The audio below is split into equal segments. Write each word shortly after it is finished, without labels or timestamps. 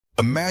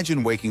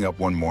Imagine waking up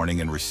one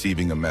morning and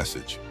receiving a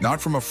message, not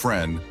from a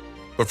friend,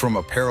 but from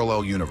a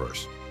parallel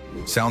universe.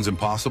 Sounds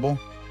impossible?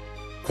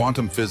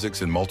 Quantum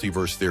physics and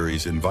multiverse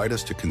theories invite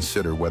us to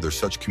consider whether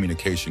such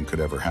communication could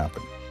ever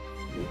happen.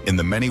 In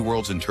the many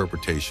worlds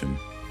interpretation,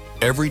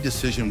 every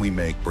decision we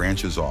make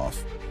branches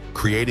off,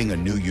 creating a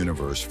new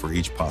universe for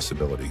each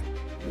possibility.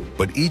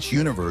 But each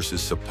universe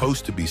is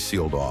supposed to be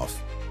sealed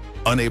off,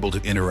 unable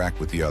to interact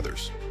with the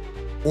others.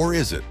 Or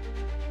is it?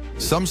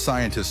 Some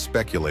scientists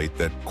speculate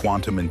that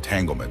quantum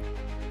entanglement,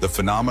 the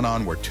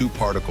phenomenon where two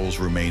particles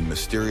remain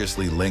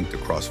mysteriously linked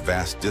across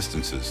vast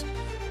distances,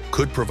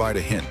 could provide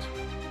a hint.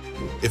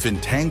 If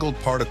entangled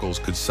particles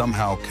could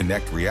somehow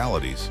connect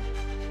realities,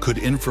 could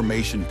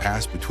information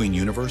pass between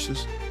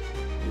universes?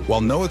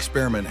 While no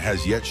experiment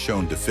has yet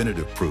shown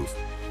definitive proof,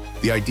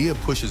 the idea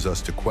pushes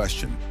us to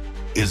question,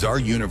 is our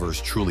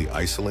universe truly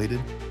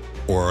isolated,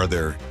 or are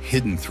there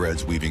hidden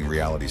threads weaving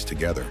realities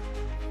together?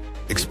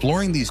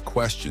 Exploring these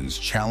questions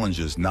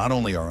challenges not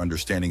only our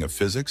understanding of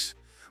physics,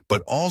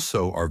 but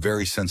also our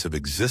very sense of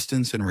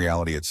existence and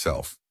reality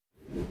itself.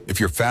 If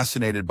you're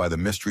fascinated by the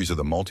mysteries of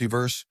the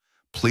multiverse,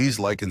 please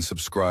like and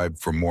subscribe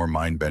for more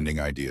mind-bending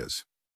ideas.